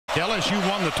LSU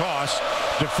won the toss,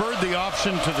 deferred the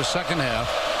option to the second half,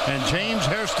 and James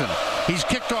Hairston, he's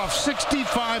kicked off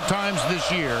 65 times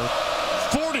this year.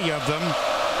 40 of them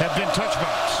have been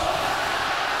touchbacks.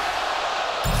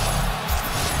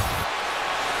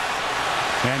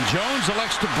 And Jones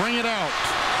elects to bring it out.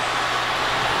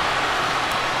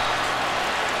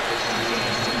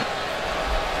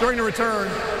 During the return,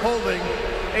 holding,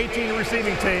 18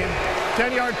 receiving team,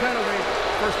 10-yard penalty,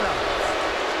 first down.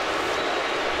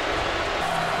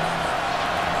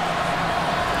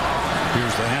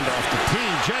 Here's the handoff to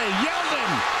T.J.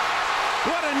 Yeldon.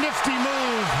 What a nifty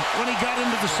move when he got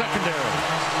into the secondary.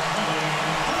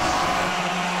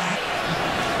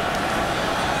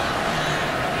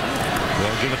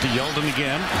 They'll give it to Yeldon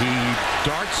again. He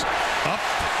darts up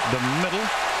the middle.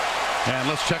 And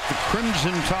let's check the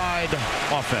Crimson Tide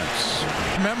offense.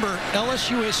 Remember,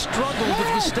 LSU has struggled with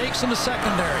mistakes in the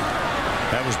secondary.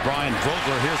 That was Brian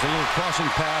Vogler. Here's a little crossing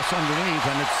pass underneath,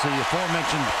 and it's the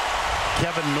aforementioned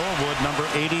Kevin Norwood, number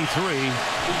 83,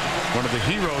 one of the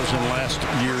heroes in last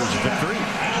year's victory.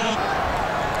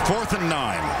 4th and 9.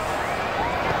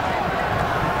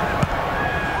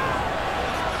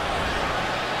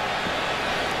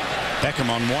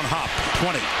 Beckham on one hop,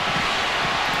 20.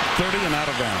 30 and out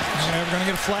of bounds. Yeah, we're going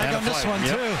to get a flag on this one,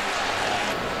 too.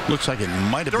 Looks like it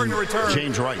might have been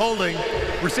James Wright. Holding,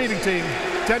 receiving team,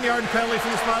 10-yard penalty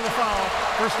from the spot of the foul,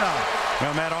 first down.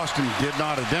 Well, Matt Austin did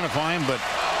not identify him, but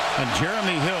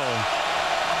Jeremy Hill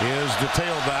is the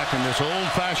tailback, and this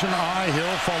old-fashioned I.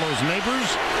 Hill follows Neighbors,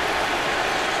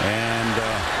 and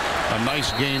a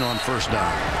nice gain on first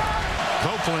down.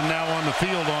 Copeland now on the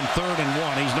field on 3rd and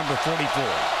 1. He's number 44.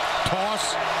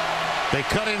 Toss. They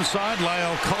cut inside.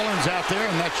 Lyle Collins out there,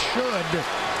 and that should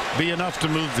be enough to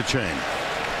move the chain.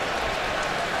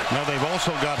 Now they've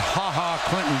also got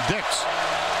Clinton Dix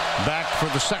back for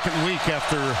the second week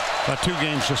after a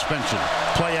 2-game suspension.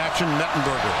 Play action,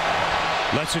 Mettenberger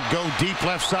lets it go deep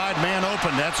left side, man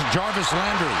open. That's Jarvis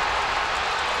Landry.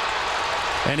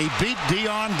 And he beat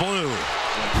Dion Blue.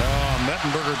 Oh,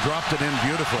 Mettenberger dropped it in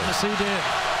beautifully. Yes, he did.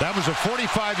 That was a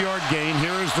 45-yard gain.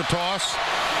 Here is the toss.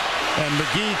 And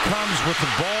McGee comes with the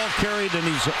ball carried in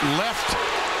his left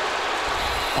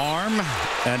arm,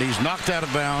 and he's knocked out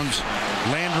of bounds.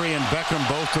 Landry and Beckham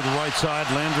both to the right side.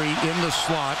 Landry in the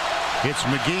slot. It's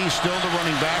McGee still the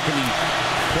running back, and he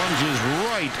plunges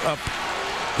right up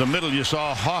the middle. You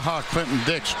saw Clinton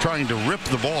Dix trying to rip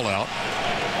the ball out.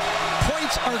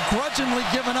 Points are grudgingly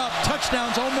given up.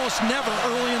 Touchdowns almost never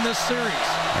early in this series.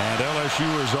 And LSU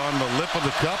is on the lip of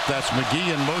the cup. That's McGee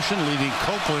in motion, leaving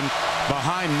Copeland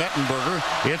behind Mettenberger.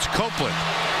 It's Copeland.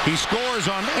 He scores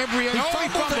on every... He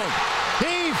fumbled it.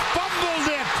 He fumbled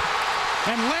it.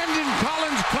 And Landon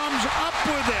Collins comes up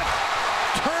with it.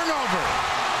 Turnover.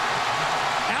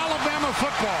 Alabama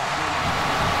football.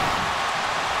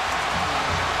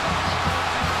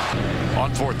 On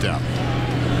 4th down.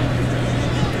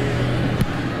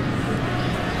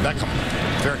 Beckham,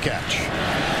 fair catch.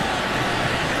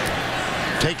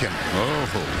 Taken. Oh.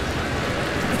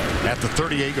 At the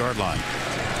 38-yard line.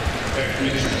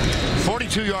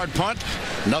 42-yard punt.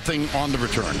 Nothing on the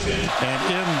return. And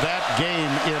in that game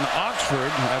in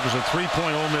Oxford, that was a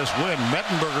 3-point Ole Miss win.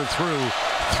 Mettenberger threw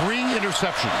 3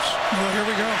 interceptions. Well, here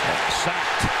we go.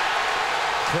 Sacked.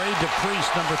 Trey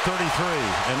DePriest, number 33.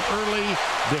 An early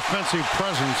defensive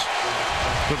presence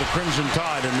for the Crimson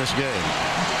Tide in this game.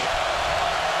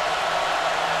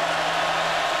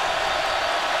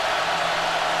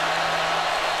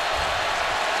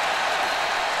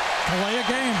 Delay a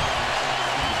game.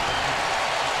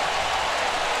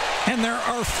 And there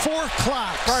are 4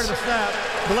 clocks. Prior to the snap,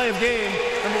 delay of game,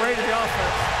 number 8 of the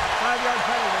offense. 5-yard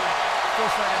penalty,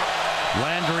 4 seconds.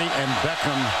 Landry and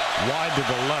Beckham wide to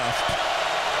the left.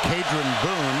 Cadron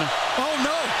Boone. Oh,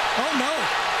 no. Oh, no.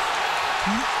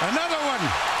 Another one.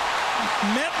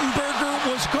 Mettenberger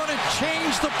was going to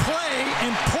change the play,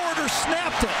 and Porter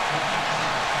snapped it.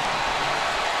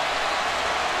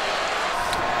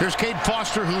 Here's Cade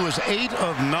Foster, who is 8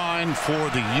 of 9 for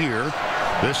the year.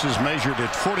 This is measured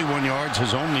at 41 yards.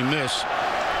 His only miss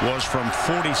was from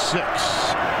 46.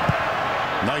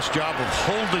 Nice job of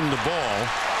holding the ball.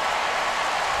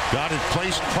 Got it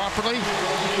placed properly.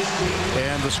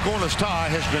 And the scoreless tie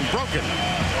has been broken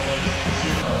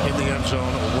in the end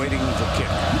zone, awaiting the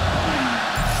kick.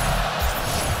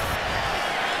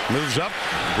 Moves up,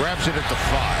 grabs it at the 5.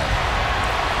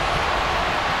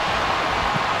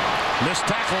 Missed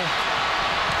tackle.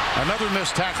 Another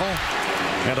missed tackle.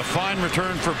 And a fine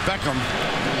return for Beckham.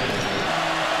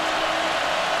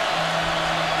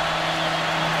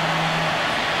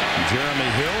 Jeremy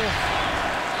Hill.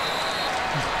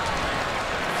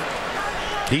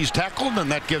 He's tackled,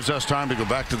 and that gives us time to go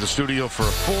back to the studio for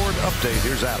a Ford update.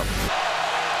 Here's Adam.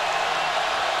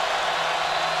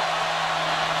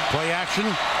 Play action.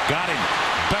 Got him.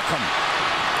 Beckham.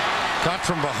 Caught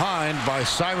from behind by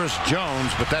Cyrus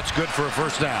Jones, but that's good for a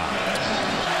first down.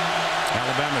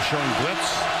 Alabama showing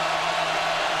blitz.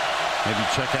 Maybe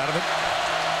check out of it.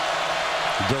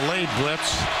 Delayed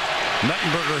blitz.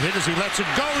 Mettenberger hit as he lets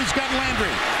it go. He's got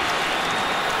Landry.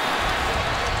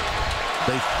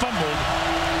 They fumbled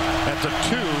at the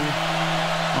 2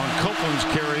 on Copeland's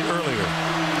carry earlier.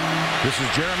 This is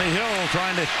Jeremy Hill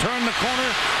trying to turn the corner.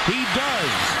 He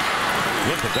does.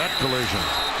 Look at that collision.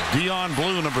 Dion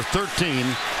Blue, number 13.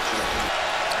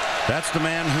 That's the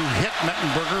man who hit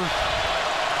Mettenberger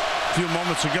a few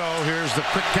moments ago. Here's the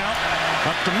quick count.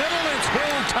 Up the middle, it's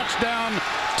Hill. Touchdown,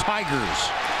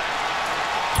 Tigers.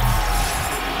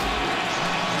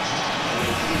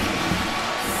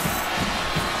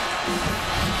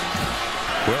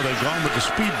 Well, they've gone with the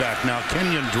speed back now.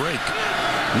 Kenyon Drake,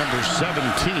 number 17,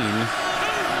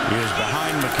 is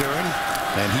behind McCarron,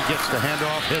 and he gets the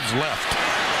handoff, heads left.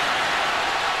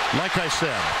 Like I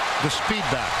said, the speed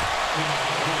back.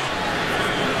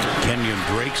 Kenyon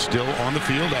Drake still on the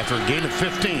field after a gain of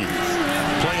 15.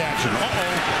 Play action.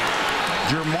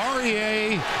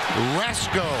 Jermarie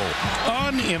Rasco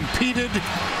unimpeded,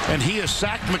 and he has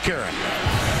sacked McCarron.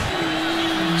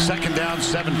 Second down,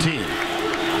 17.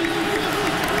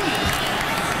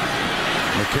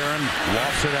 McCarron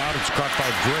lofts it out. It's caught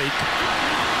by Drake.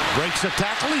 Breaks the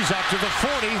tackle. He's out to the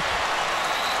 40.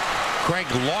 Craig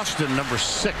Lawson, number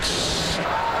 6.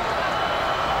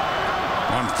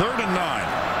 On 3rd and 9.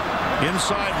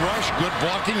 Inside rush. Good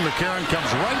blocking. McCarron comes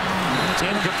right.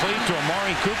 Incomplete to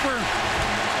Amari Cooper.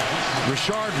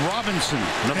 Richard Robinson,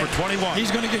 number 21.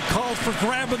 He's going to get called for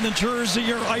grabbing the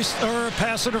jersey or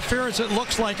pass interference, it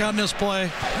looks like, on this play.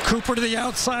 Cooper to the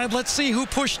outside. Let's see who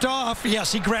pushed off.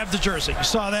 Yes, he grabbed the jersey. You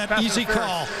saw that. Pass easy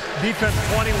call. Defense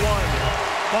 21.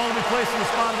 Ball to be placed in the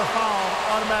spot of the foul.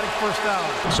 Automatic first down.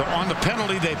 So on the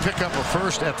penalty, they pick up a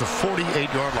first at the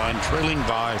 48-yard line, trailing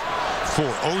by 4.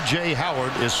 O.J.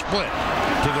 Howard is split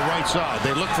to the right side.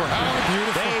 They look for Howard.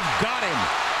 Beautiful. They've got him.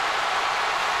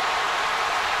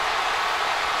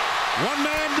 One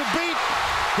man to beat.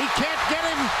 He can't get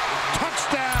him.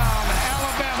 Touchdown,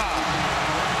 Alabama.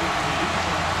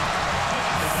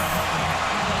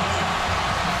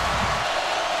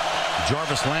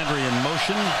 Jarvis Landry in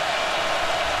motion.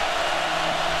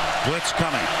 Blitz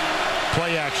coming.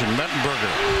 Play action.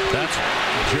 Mettenberger. That's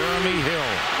Jeremy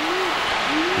Hill.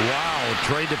 Wow.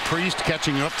 Trey DePriest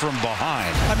catching up from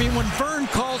behind. I mean, when Vern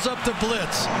calls up the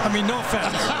blitz, I mean, no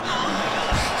offense.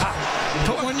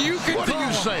 But when you can what call are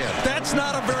you saying? That's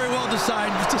not a very well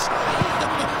decided.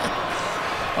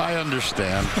 I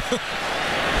understand. Oh,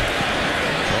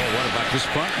 what about this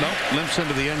punt? Nope. Limps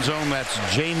into the end zone. That's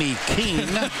Jamie Keene.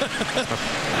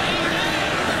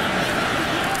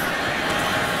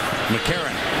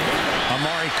 McCarron.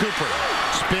 Amari Cooper.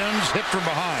 Spins, hit from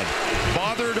behind.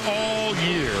 Bothered all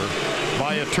year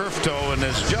by a turf toe and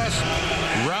is just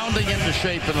rounding into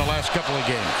shape in the last couple of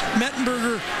games.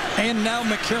 Mettenberger and now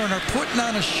McCarron are putting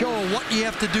on a show of what you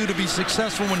have to do to be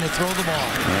successful when you throw the ball.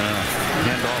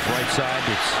 Hand off right side.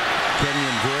 It's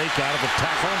Kenyon Drake out of the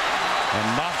tackle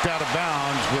and knocked out of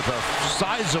bounds with a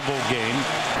sizable gain.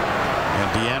 And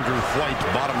DeAndre White,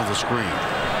 bottom of the screen.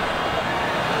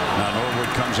 Now Norwood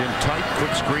comes in tight,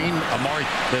 quick screen. Amari,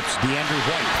 that's DeAndre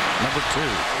White, number 2.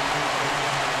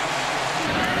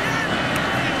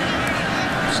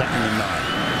 2nd and 9.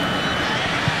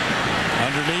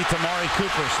 Underneath, Amari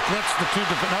Cooper splits the 2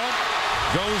 defenders.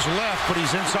 Goes left, but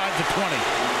he's inside the 20.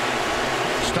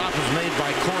 Stop is made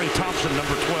by Corey Thompson,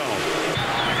 number 12.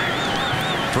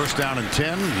 First down and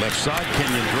 10, left side.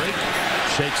 Kenyon Drake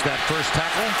shakes that first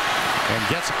tackle and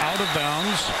gets out of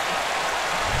bounds.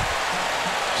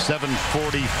 7:45.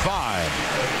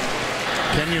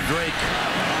 Kenyon Drake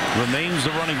remains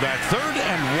the running back. 3rd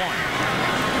and 1.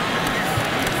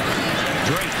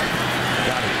 Drake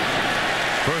got it.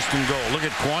 1st and goal. Look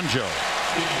at Quanjo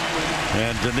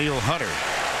and Daniil Hunter.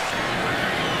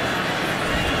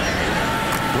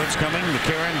 Blitz coming.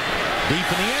 McCarron deep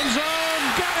in the end zone.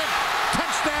 Got it.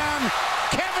 Touchdown.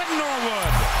 Kevin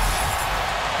Norwood.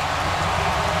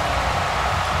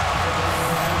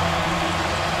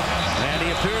 And he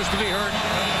appears to be hurt.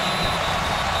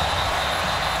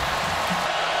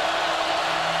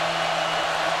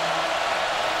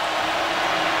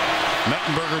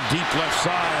 Mettenberger deep left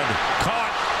side.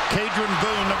 Caught. Cadron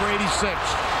Boone, number 86.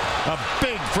 A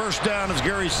big first down, as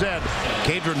Gary said.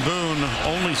 Cadron Boone,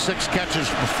 only 6 catches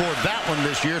before that one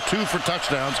this year, 2 for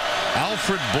touchdowns.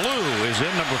 Alfred Blue is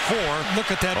in, number 4.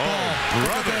 Look at that ball.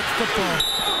 Look at that football.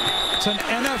 It's an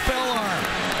NFL arm.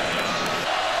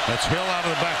 That's Hill out of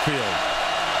the backfield.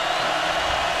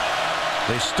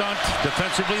 They stunt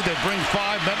defensively. They bring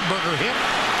 5. Mettenberger hit.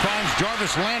 Finds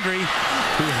Jarvis Landry,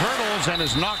 who hurdles and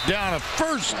is knocked down. A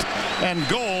 1st and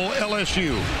goal,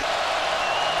 LSU.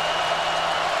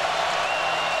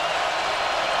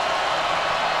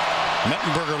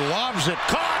 Mettenberger lobs it.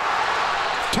 Caught.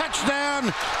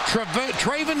 Touchdown,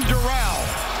 Traven Durrell.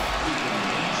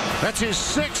 That's his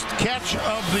 6th catch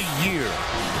of the year.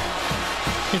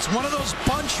 It's one of those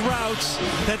bunch routes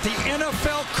that the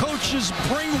NFL coaches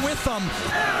bring with them.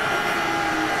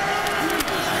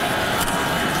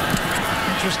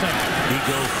 Interesting.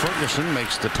 Ego Ferguson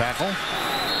makes the tackle.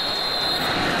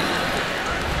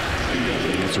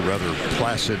 It's a rather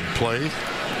placid play.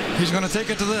 He's going to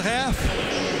take it to the half.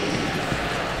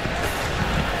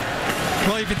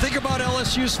 Well, if you think about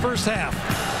LSU's first half,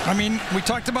 I mean, we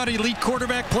talked about elite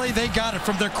quarterback play. They got it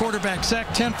from their quarterback.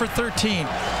 Zach 10 for 13.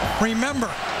 Remember,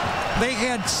 they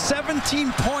had 17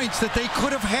 points that they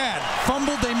could have had.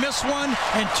 Fumbled, they missed one,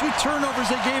 and 2 turnovers,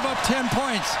 they gave up 10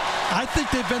 points. I think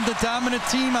they've been the dominant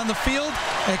team on the field,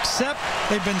 except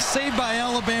they've been saved by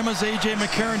Alabama's A.J.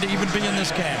 McCarron to even be in this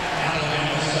game.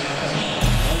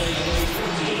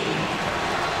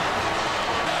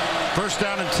 First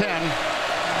down and 10.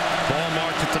 Ball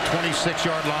marked at the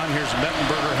 26-yard line. Here's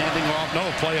Mettenberger handing off. No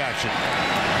play action.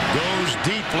 Goes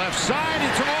deep left side.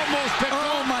 It's almost picked up.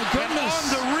 Oh, my goodness. And on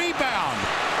the rebound,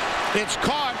 it's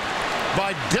caught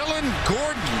by Dylan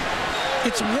Gordon.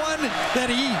 It's one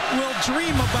that he will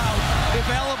dream about if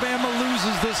Alabama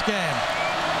loses this game.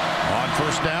 On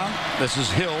first down, this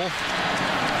is Hill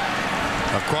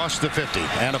across the 50,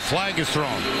 and a flag is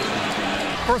thrown.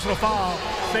 Personal foul,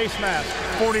 face mask,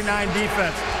 49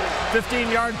 defense.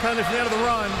 15-yard penalty from the end of the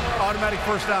run, automatic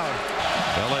first down.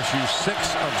 LSU 6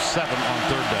 of 7 on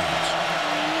third downs.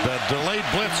 The delayed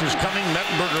blitz is coming.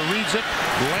 Mettenberger reads it.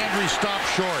 Landry stops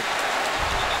short.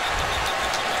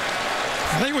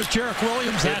 I think it was Jarek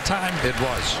Williams that time. It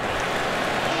was.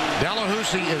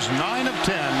 Dalhousie is 9 of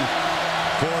 10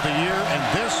 for the year, and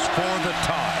this for the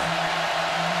tie.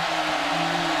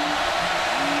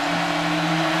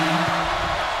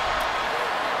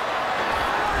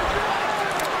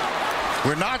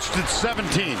 We're notched at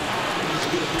 17.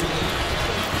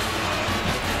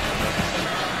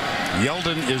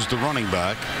 Yeldon is the running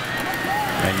back.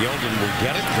 And Yeldon will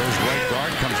get it. Goes right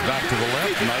guard. Comes back to the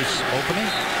left. Nice opening.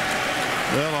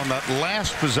 Well, on that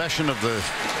last possession of the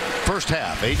first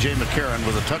half, A.J. McCarron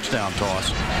with a touchdown toss.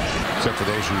 Except for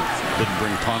those who didn't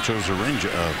bring ponchos or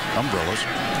umbrellas.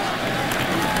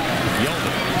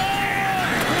 Yeldon.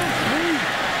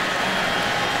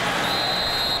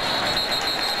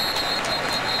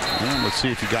 And let's see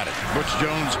if he got it. Butch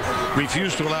Jones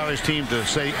refused to allow his team to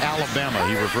say Alabama.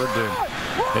 He referred to them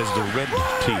as the red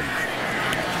team.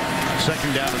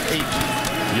 Second down and 8.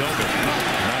 Yeldon.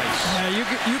 Nice. Yeah,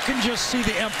 you can just see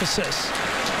the emphasis.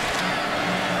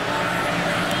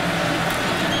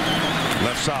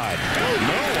 Left side.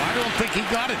 No, I don't think he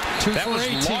got it. That was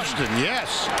 18. Lawston,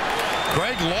 yes.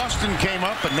 Craig Lawston came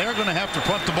up, and they're going to have to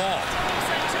punt the ball.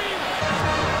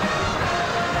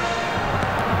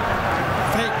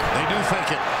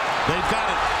 Fake it. They've got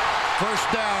it. First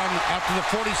down after the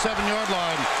 47-yard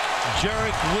line.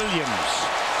 Jarek Williams,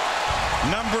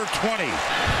 number 20.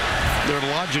 They're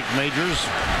logic majors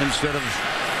instead of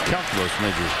calculus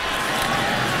majors.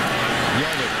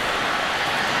 Yeldon.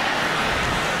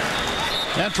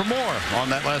 And for more on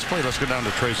that last play, let's go down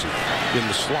to Tracy in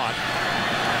the slot.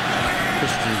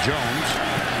 Christian Jones.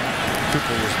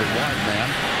 Cooper was the wide man.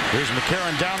 Here's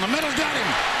McCarron down the middle. Got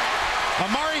him.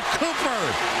 Amari Cooper,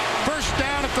 first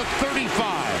down at the 35.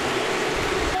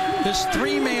 This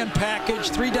 3-man package,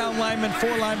 3 down linemen,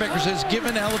 4 linebackers has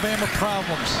given Alabama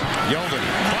problems. Yeldon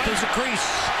finds a crease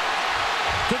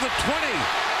to the 20.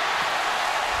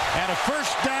 And a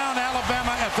first down,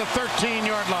 Alabama at the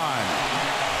 13-yard line.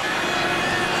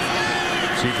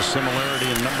 See the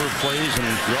similarity in number of plays and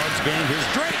yards gained. Here's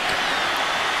Drake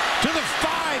to the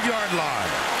 5-yard line.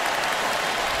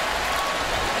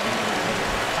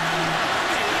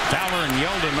 Fowler and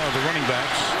Yeldon are the running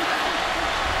backs.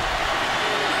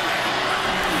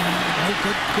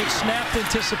 Good snapped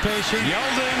anticipation.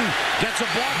 Yeldon gets a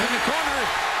block in the corner.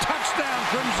 Touchdown,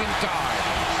 Crimson Tide.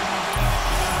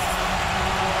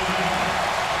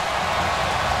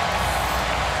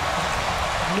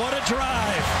 What a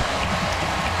drive.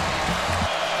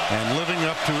 And living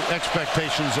up to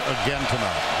expectations again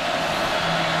tonight.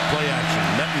 Play action.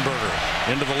 Mettenberger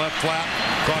into the left flat.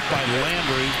 Caught by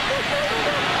Landry.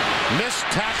 Missed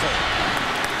tackle.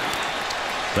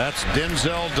 That's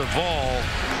Denzel Duvall.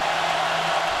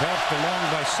 Helped along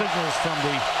by signals from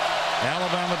the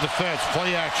Alabama defense,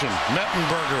 play action,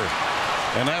 Mettenberger,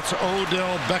 and that's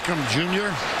Odell Beckham Jr.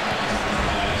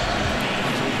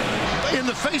 In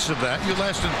the face of that, you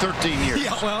lasted 13 years.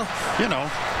 Yeah, well, you know,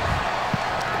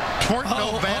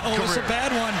 no bad career. It's a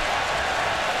bad one.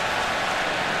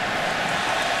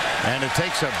 And it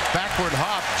takes a backward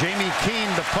hop. Jamie Keene,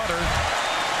 the putter.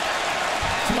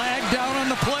 Flag down on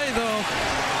the play, though.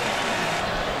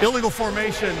 Illegal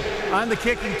formation on the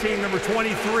kicking team, number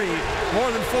 23.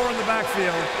 More than 4 in the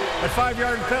backfield. That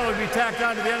 5-yard penalty will be tacked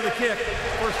on to the end of the kick.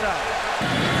 First out.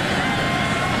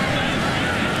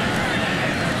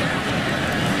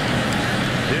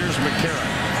 Here's McCarron.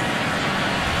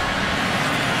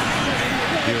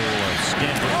 He'll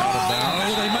scamper out of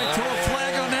bounds. They might throw a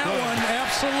flag on that one.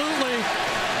 Absolutely.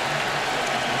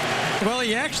 Well,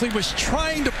 he actually was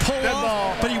trying to pull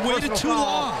off, but he waited too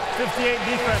long. 58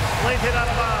 defense, late hit out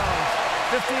of bounds.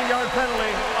 15-yard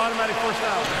penalty, automatic first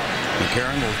out.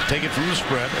 McCarron will take it from the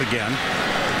spread again.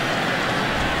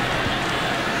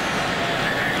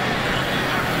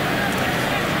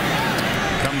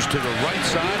 Comes to the right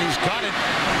side. He's got it.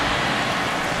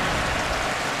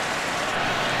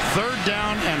 3rd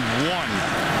down and 1.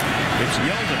 It's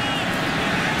Yeldon.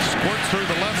 Squirts through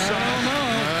the left side. I don't know.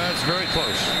 That's very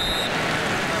close.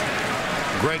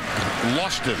 Greg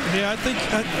lost it. Yeah, I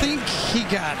think he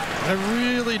got it. I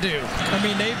really do. I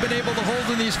mean, they've been able to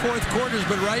hold in these fourth quarters,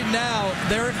 but right now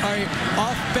they're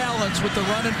off balance with the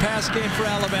run and pass game for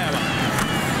Alabama.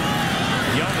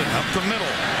 Yeldon up the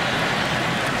middle.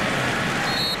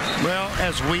 Well,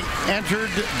 as we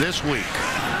entered this week,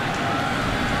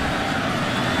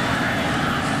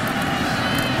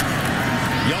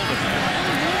 Yeldon.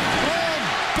 Oh,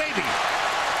 baby.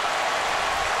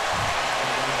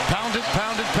 Pound it,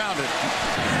 pound it, pound it.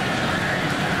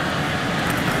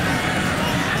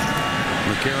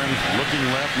 McCarron looking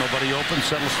left, nobody open,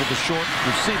 settles for the short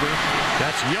receiver.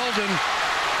 That's Yeldon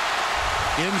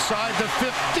inside the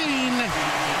 15.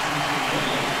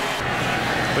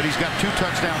 But he's got 2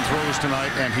 touchdown throws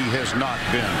tonight, and he has not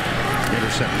been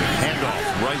intercepted. Handoff,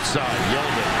 right side,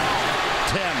 Yeldon.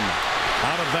 10,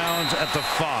 out of bounds at the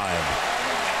 5.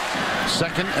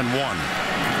 2nd and 1.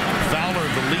 Fowler,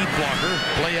 the lead blocker.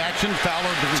 Play action,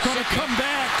 Fowler. It's going to come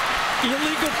back.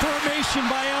 Illegal formation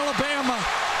by Alabama.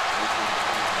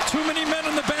 Too many men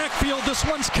in the backfield. This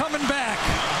one's coming back.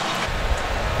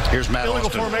 Here's Matt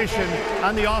Illegal Austin. formation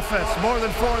on the offense. More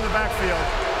than 4 in the backfield.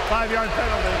 5-yard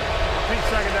penalty. Repeat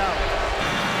second down.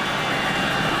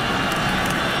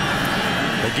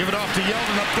 They give it off to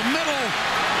Yeldon up the middle.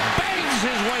 Bangs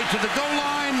his way to the goal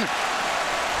line.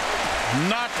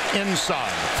 Not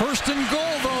inside. 1st and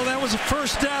goal, though. That was a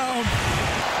first down.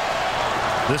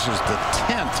 This is the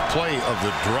 10th play of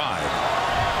the drive.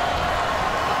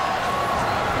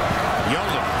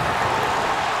 Yeldon.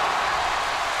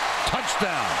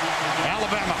 Touchdown.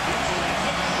 Alabama.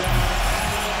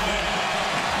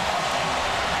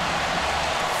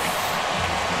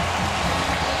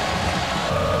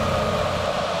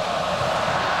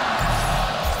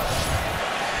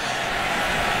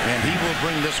 And he will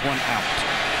bring this one out.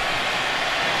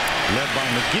 Led by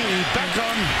McGee.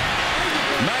 Beckham.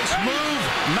 Nice move.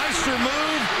 Nicer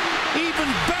move. Even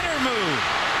better move.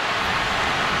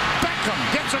 Beckham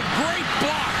gets a great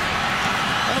block.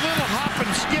 A little hop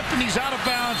and skip, and he's out of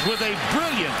bounds with a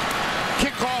brilliant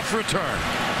kickoff return.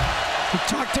 We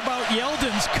talked about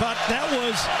Yeldon's cut. That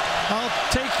was, I'll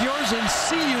take yours and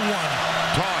see you one.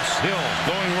 Toss, Hill,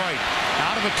 going right,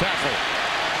 out of a tackle.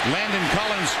 Landon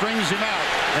Collins strings him out,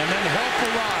 and then help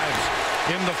arrives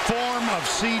in the form of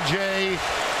C.J.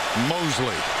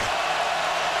 Mosley.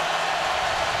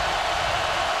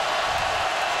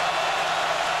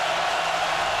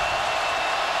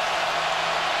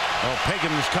 Oh, Pagan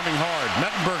was coming hard.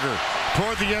 Mettenberger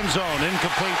toward the end zone,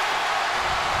 incomplete.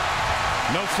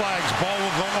 No flags. Ball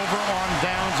will go over on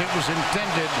downs. It was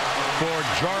intended for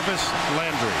Jarvis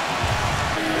Landry.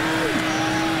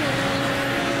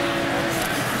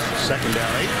 2nd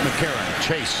down, 8. McCarron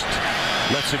chased.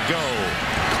 Lets it go.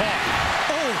 Caught.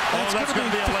 Oh, that's going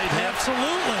to be a late hit.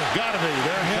 Absolutely. Got to be.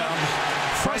 There it comes.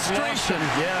 Frustration.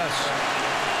 Yes.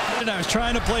 And I was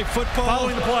trying to play football.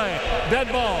 Following the play. Dead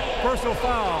ball. Personal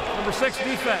foul. Number 6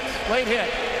 defense. Late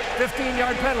hit.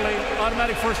 15-yard penalty.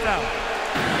 Automatic first down.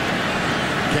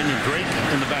 Kenyon Drake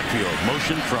in the backfield.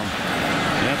 Motion from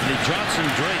Anthony Johnson.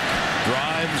 Drake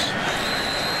drives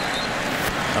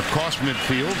across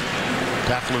midfield.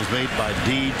 Tackle is made by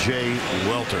D.J.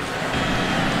 Welter.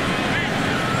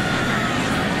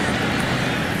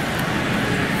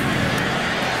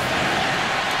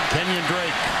 Kenyon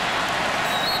Drake.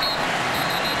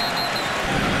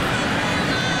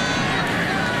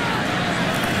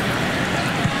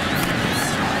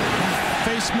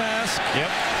 face mask. Yep.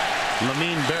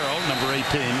 Lamine Barrow, number 18.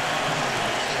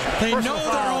 They Personal know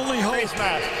foul, their only hope. face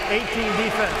mask, 18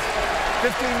 defense.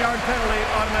 15-yard penalty,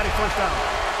 automatic first down.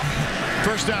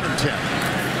 First down and 10.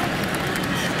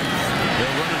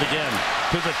 They'll run it again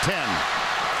to the 10.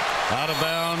 Out of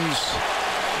bounds.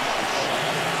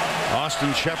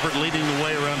 Austin Shepard leading the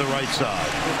way around the right side.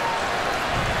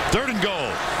 Third and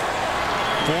goal.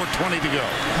 4:20 to go.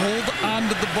 Hold on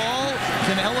to the ball.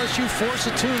 Can LSU force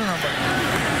a turnover?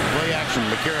 Play action.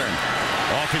 McCarron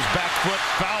off his back foot.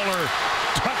 Fowler.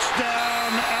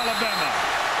 Touchdown, Alabama.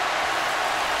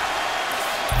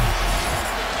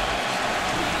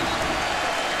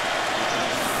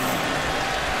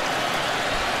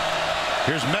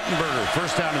 Here's Mettenberger.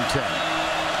 First down and 10.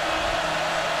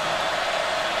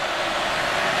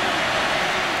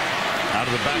 Out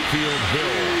of the backfield,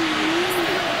 Hill.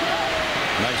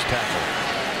 Nice tackle.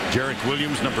 Jarek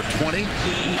Williams, number 20.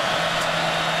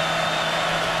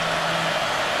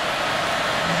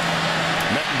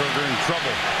 Mettenberger in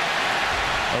trouble.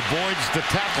 Avoids the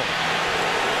tackle.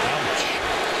 Ouch.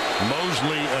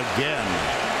 Mosley again.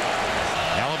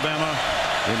 Alabama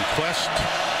in quest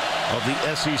of the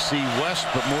SEC West,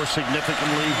 but more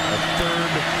significantly, a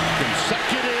third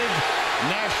consecutive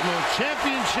national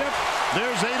championship.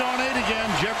 There's 8 on 8 again.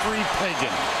 Jeffrey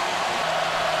Pagan.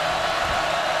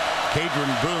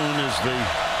 Cadron Boone is the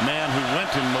man who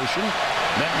went in motion.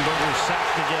 Mettenberger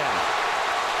sacked again.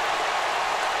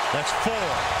 That's 4.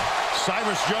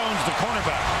 Cyrus Jones, the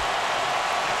cornerback.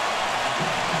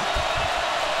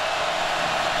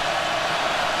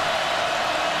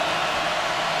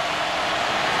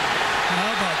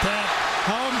 How about that?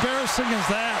 How embarrassing is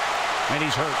that? And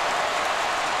he's hurt.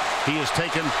 He has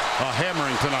taken a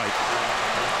hammering tonight.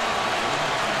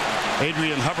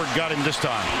 Adrian Hubbard got him this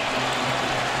time.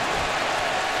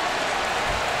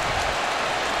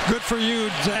 Good for you,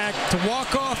 Zach, to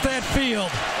walk off that field.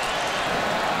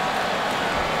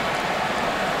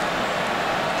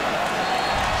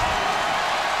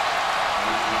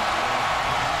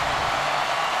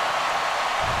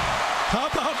 How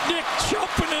about Nick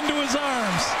jumping into his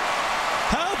arms?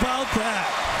 How about that?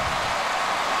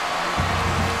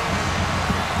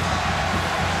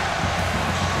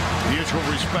 Mutual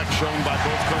respect shown by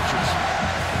both coaches.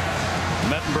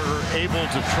 Mettenberger able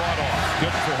to trot off.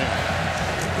 Good for him.